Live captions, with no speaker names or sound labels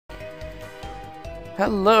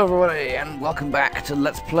Hello everybody and welcome back to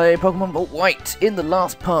Let's Play Pokemon Bolt White. In the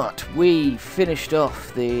last part we finished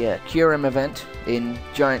off the Kyurem event in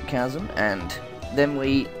Giant Chasm, and then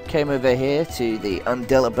we came over here to the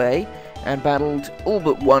Undella Bay and battled all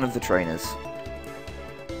but one of the trainers.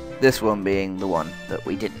 This one being the one that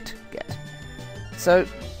we didn't get. So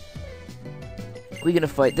we're going to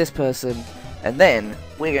fight this person and then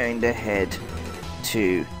we're going to head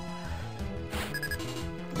to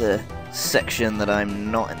the section that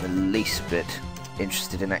I'm not in the least bit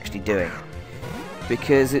interested in actually doing,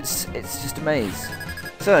 because it's just a maze.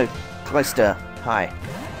 So, Clyster, hi.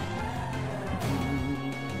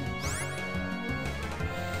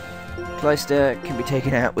 Clyster can be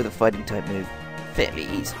taken out with a fighting type move fairly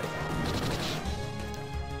easily.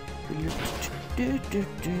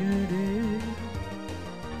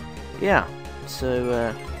 Yeah,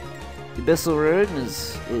 so Abyssal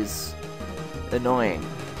Ruins is annoying,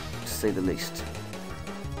 to say the least,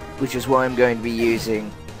 which is why I'm going to be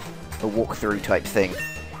using a walkthrough type thing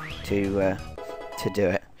to do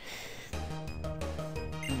it,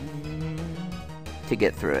 to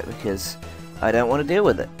get through it, because I don't want to deal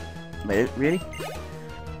with it. Really?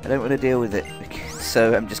 I don't want to deal with it,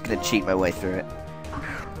 so I'm just going to cheat my way through it.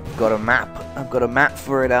 I've got a map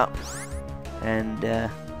for it up, and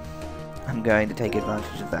I'm going to take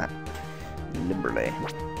advantage of that liberally.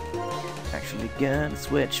 Actually gonna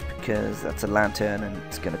switch because that's a lantern and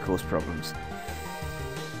it's gonna cause problems.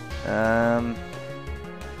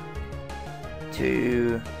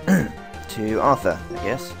 To Arthur, I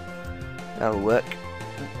guess. That'll work.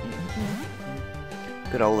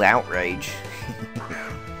 Good old outrage.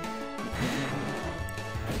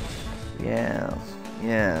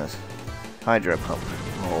 Yes. Hydro pump.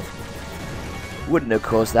 Oh. Wouldn't have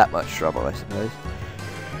caused that much trouble, I suppose,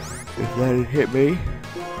 if that had hit me.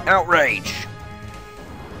 Outrage!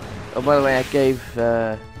 Oh, by the way, I gave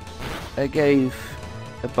a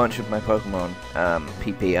bunch of my Pokemon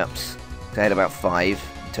PP ups. I had about 5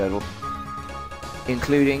 in total,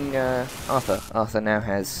 including Arthur. Arthur now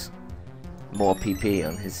has more PP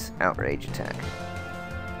on his outrage attack.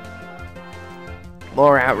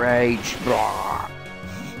 More outrage! Well,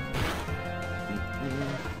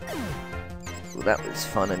 that was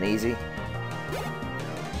fun and easy.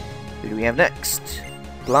 Who do we have next?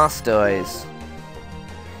 Blastoise.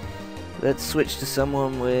 Let's switch to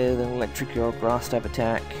someone with an electric or grass type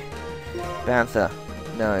attack. Bantha.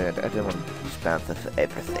 No, I don't want to use Bantha for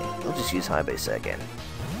everything. I'll just use Abyssal again.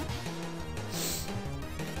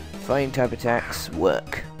 Fighting type attacks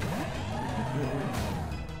work.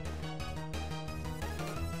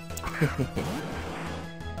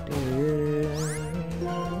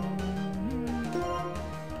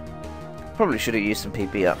 Probably should have used some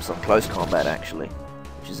PP ups on close combat actually,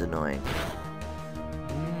 which is annoying.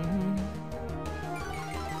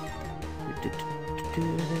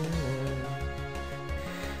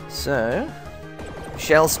 So,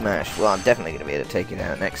 Shell Smash. Well, I'm definitely going to be able to take it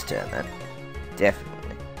out next turn then.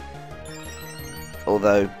 Definitely.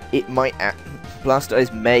 Although, it might...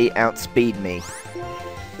 Blastoise may outspeed me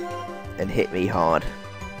and hit me hard.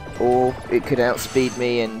 Or it could outspeed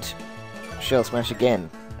me and Shell Smash again,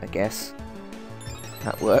 I guess.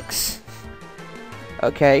 That works.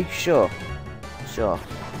 Okay, sure.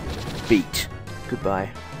 Beat. Goodbye.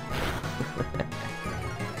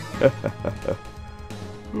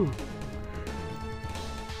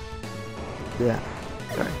 Yeah.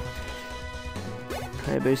 Alright.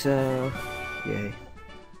 Hi, Abyssal. Yay.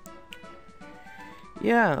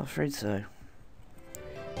 Yeah, I'm afraid so.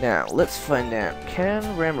 Now, let's find out. Can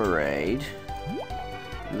Remoraid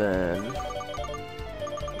learn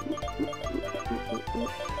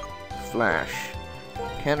Flash?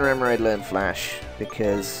 Can Remoraid learn Flash?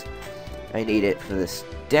 Because I need it for this.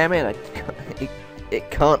 Damn it!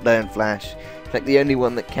 It can't learn Flash. In fact, the only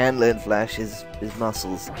one that can learn Flash is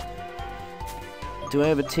Muscles. Do I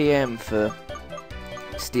have a TM for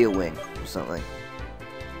Steel Wing or something?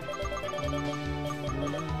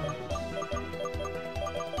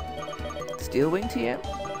 Steel Wing TM?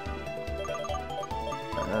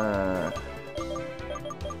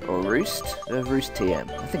 Or Roost? Do I have Roost TM?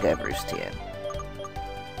 I think I have Roost TM.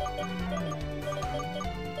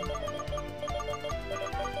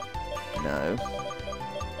 No.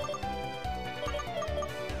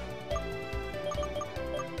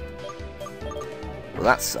 Well,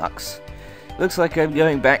 that sucks. Looks like I'm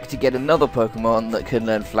going back to get another Pokemon that can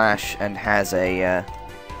learn Flash and has a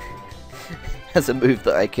has a move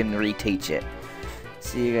that I can reteach it.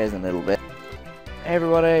 See you guys in a little bit. Hey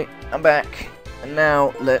everybody, I'm back. And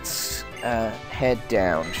now let's head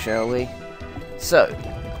down, shall we? So,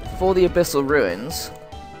 for the Abyssal Ruins,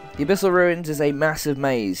 The Abyssal Ruins is a massive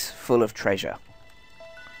maze full of treasure.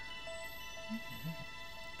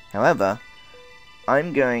 However,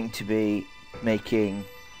 I'm going to be making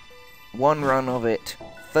one run of it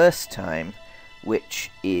first time,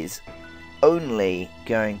 which is only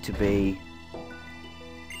going to be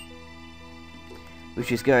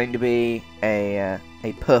a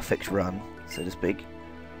perfect run, so to speak.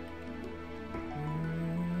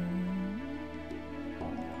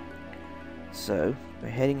 So we're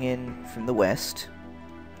heading in from the west,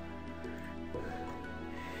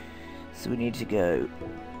 so we need to go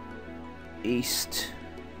east,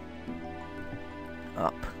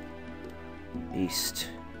 up, east,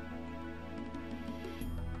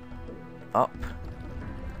 up.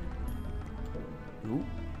 Ooh.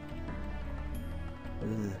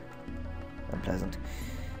 Ugh. Unpleasant.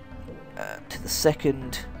 To the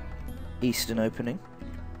second eastern opening.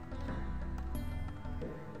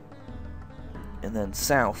 And then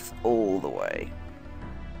south all the way.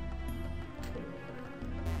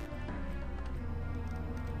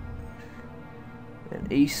 Then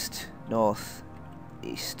east, north,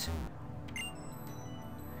 east.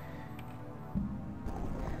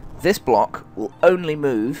 This block will only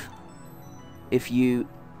move if you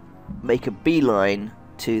make a beeline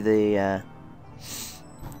to the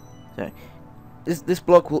sorry. This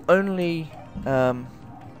block will only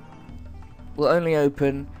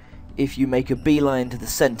open if you make a beeline to the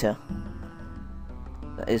center.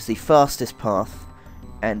 That is the fastest path,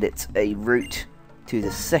 and it's a route to the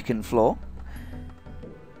second floor.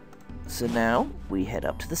 So now we head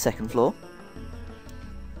up to the second floor,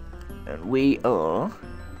 and we are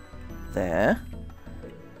there.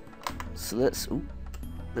 So let's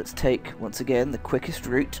take once again the quickest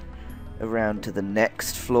route around to the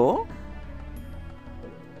next floor,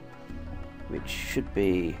 which should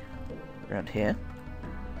be around here.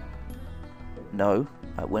 No,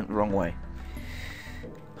 I went the wrong way.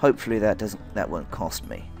 Hopefully that won't cost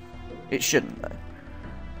me. It shouldn't though.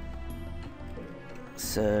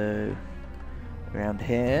 So around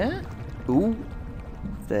here. Ooh,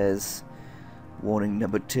 there's warning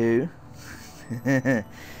number 2.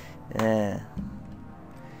 Yeah.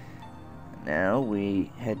 Now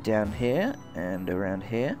we head down here and around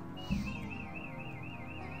here.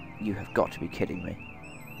 You have got to be kidding me.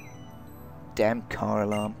 Damn car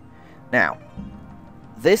alarm. Now,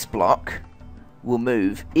 this block will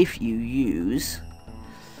move if you use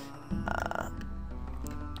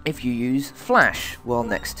Flash while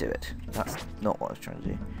next to it. That's not what I was trying to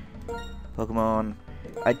do. Pokemon.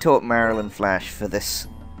 I taught Marilyn Flash for this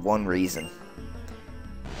one reason.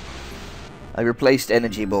 I replaced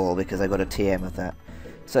Energy Ball because I got a TM of that.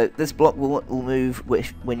 So this block will move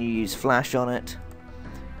when you use Flash on it.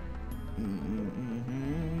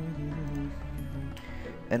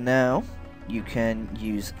 And now you can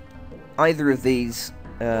use either of these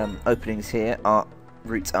openings here are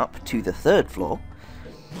routes up to the third floor.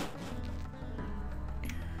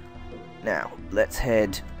 Now let's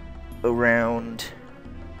head around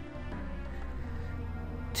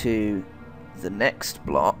to the next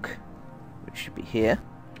block, which should be here.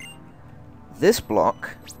 This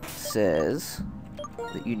block says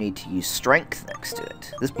that you need to use Strength next to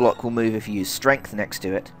it. This block will move if you use Strength next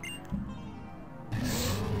to it.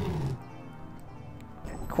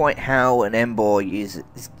 Quite how an Emboar is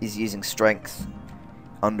using Strength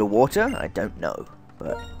underwater, I don't know,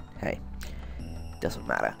 but hey, doesn't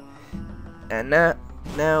matter. And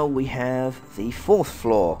now we have the fourth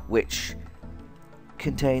floor, which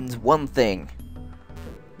contains one thing,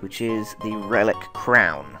 which is the Relic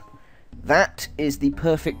Crown. That is the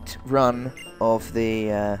perfect run of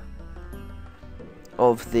the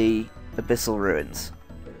Abyssal Ruins.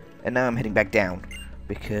 And now I'm heading back down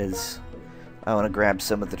because I want to grab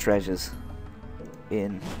some of the treasures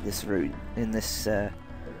in this ruin,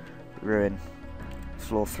 ruin,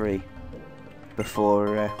 floor 3,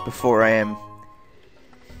 before I am.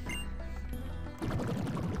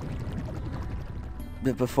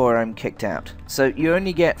 Before I'm kicked out. So you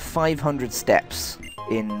only get 500 steps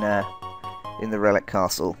in the Relic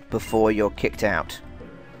Castle before you're kicked out.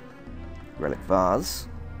 Relic Vase.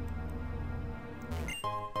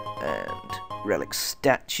 And Relic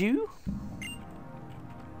Statue.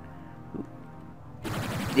 Ooh.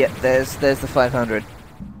 Yep, there's the 500.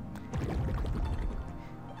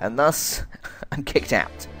 And thus, I'm kicked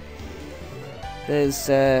out. There's,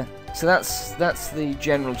 so that's the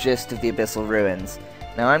general gist of the Abyssal Ruins.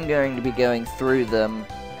 Now I'm going to be going through them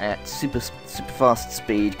at super fast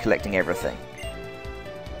speed, collecting everything.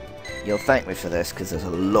 You'll thank me for this, because there's a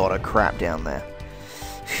lot of crap down there.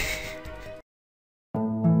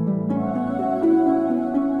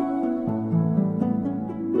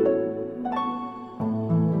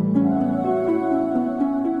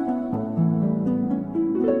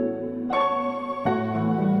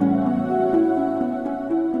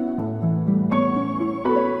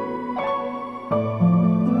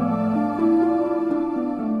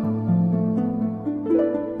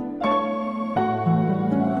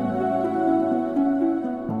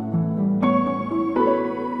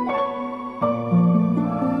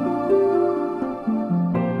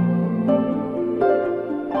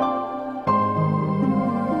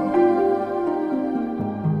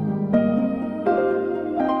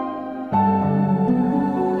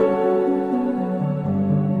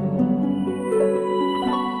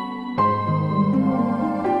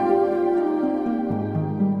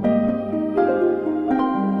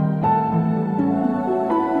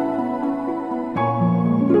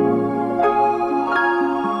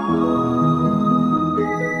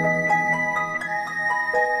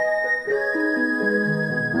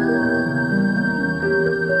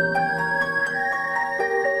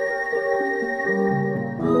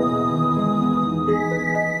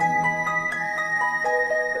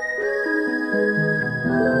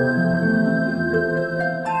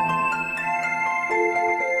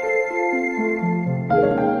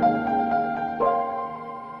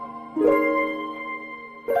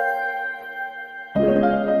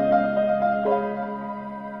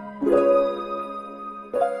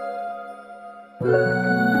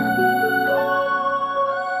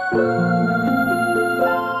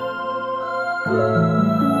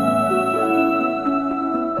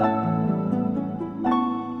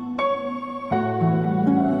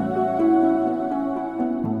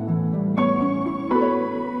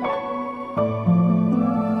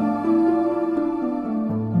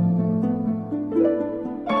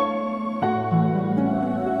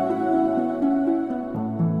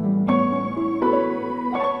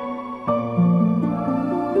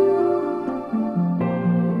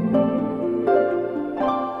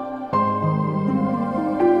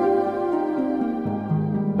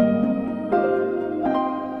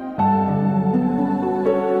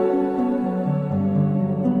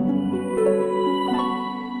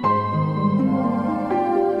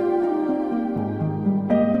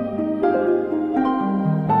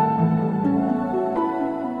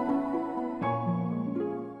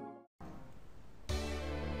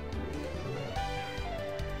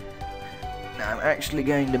 No, I'm actually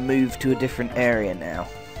going to move to a different area now.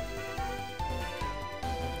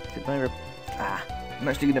 I'm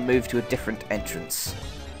actually going to move to a different entrance.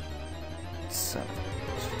 So,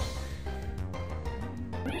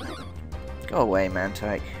 go away,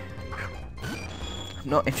 Mantike. I'm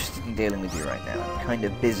not interested in dealing with you right now. I'm kind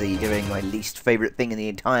of busy doing my least favourite thing in the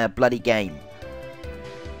entire bloody game.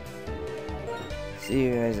 See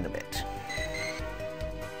you guys in a bit.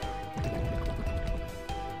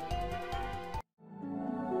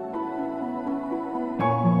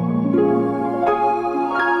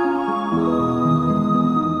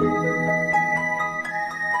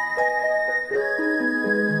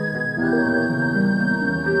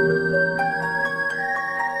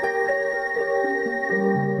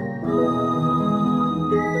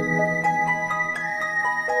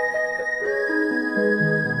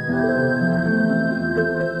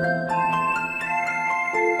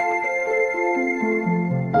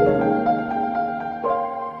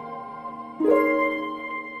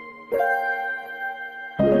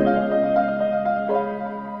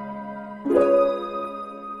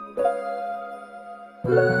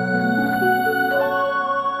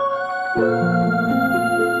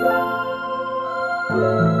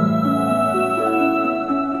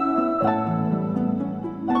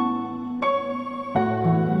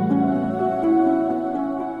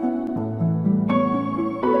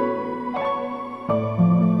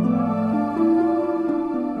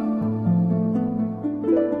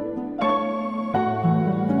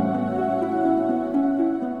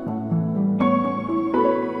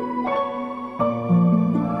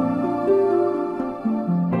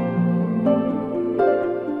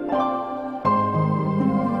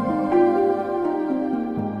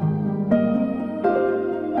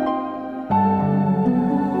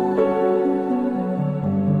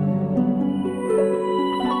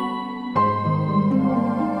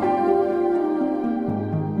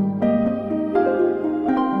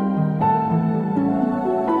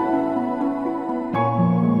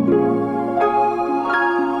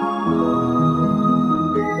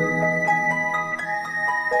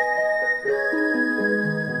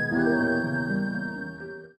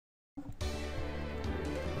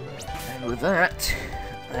 With that,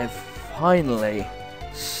 I've finally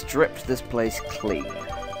stripped this place clean.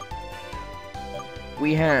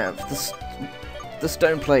 We have the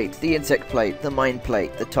stone plate, the insect plate, the mine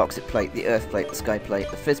plate, the toxic plate, the earth plate, the sky plate,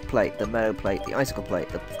 the fist plate, the meadow plate, the icicle plate,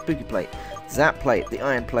 the spooky plate, the zap plate, the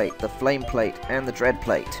iron plate, the flame plate, and the dread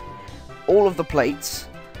plate. All of the plates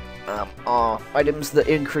are items that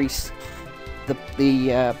increase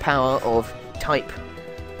the power of type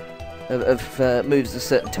of moves of a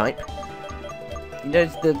certain type. You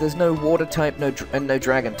notice that there's no water type and no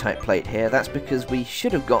dragon type plate here. That's because we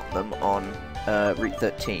should have got them on Route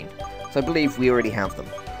 13. So I believe we already have them.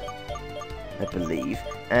 I believe.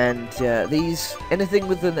 And these, anything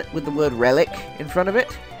with the word relic in front of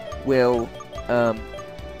it, will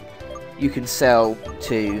you can sell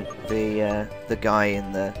to the guy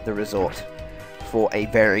in the resort for a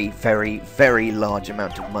very, very, very large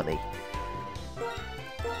amount of money.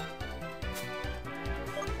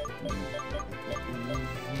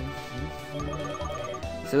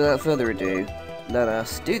 So without further ado, let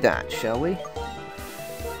us do that, shall we?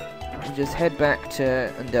 We'll just head back to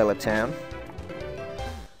Undella Town.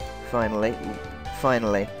 Finally.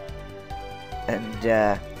 And,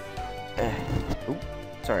 ooh,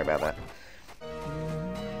 sorry about that.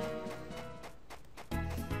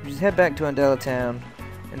 We'll just head back to Undella Town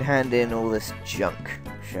and hand in all this junk,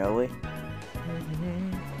 shall we?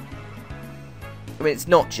 I mean, it's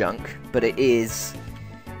not junk, but it is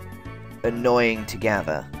annoying to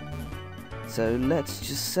gather. So let's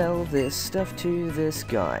just sell this stuff to this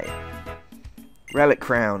guy. Relic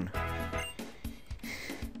crown.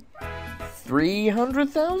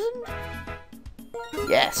 300,000?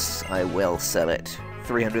 Yes, I will sell it.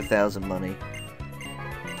 300,000 money.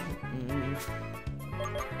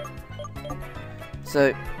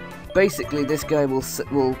 So basically this guy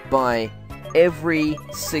will buy every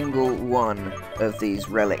single one of these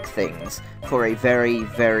relic things for a very,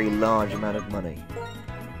 very large amount of money.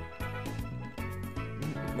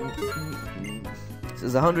 So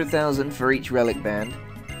there's 100,000 for each relic band.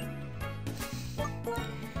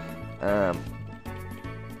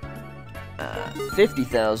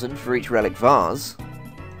 50,000 for each relic vase.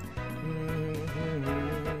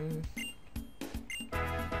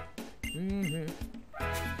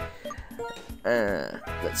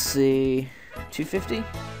 Let's see, 250?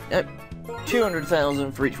 Nope,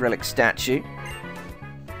 200,000 for each relic statue.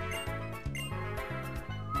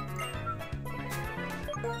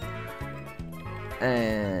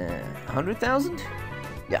 And 100,000?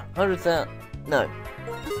 Yeah, 100,000. No.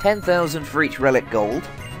 10,000 for each relic gold.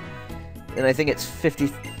 And I think it's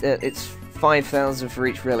 5,000 for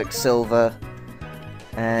each relic silver.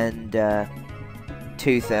 And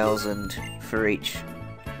 2,000 for each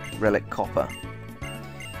relic copper.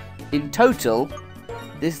 In total,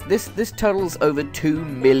 this totals over 2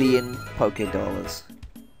 million Poke Dollars.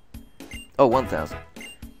 Oh, 1,000.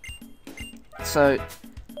 So,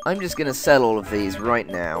 I'm just gonna sell all of these right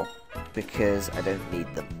now, because I don't need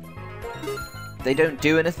them. They don't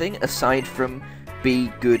do anything aside from be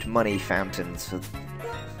good money fountains. For,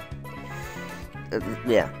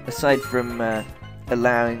 yeah, aside from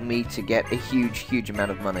allowing me to get a huge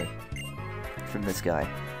amount of money from this guy.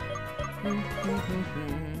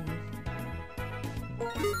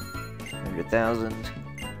 100,000.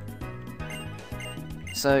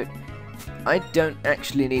 So, I don't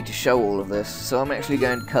actually need to show all of this, so I'm actually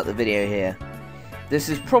going to cut the video here. This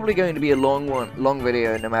is probably going to be a long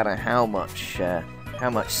video, no matter how much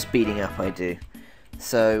speeding up I do.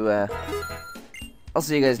 So, I'll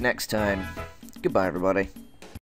see you guys next time. Goodbye, everybody.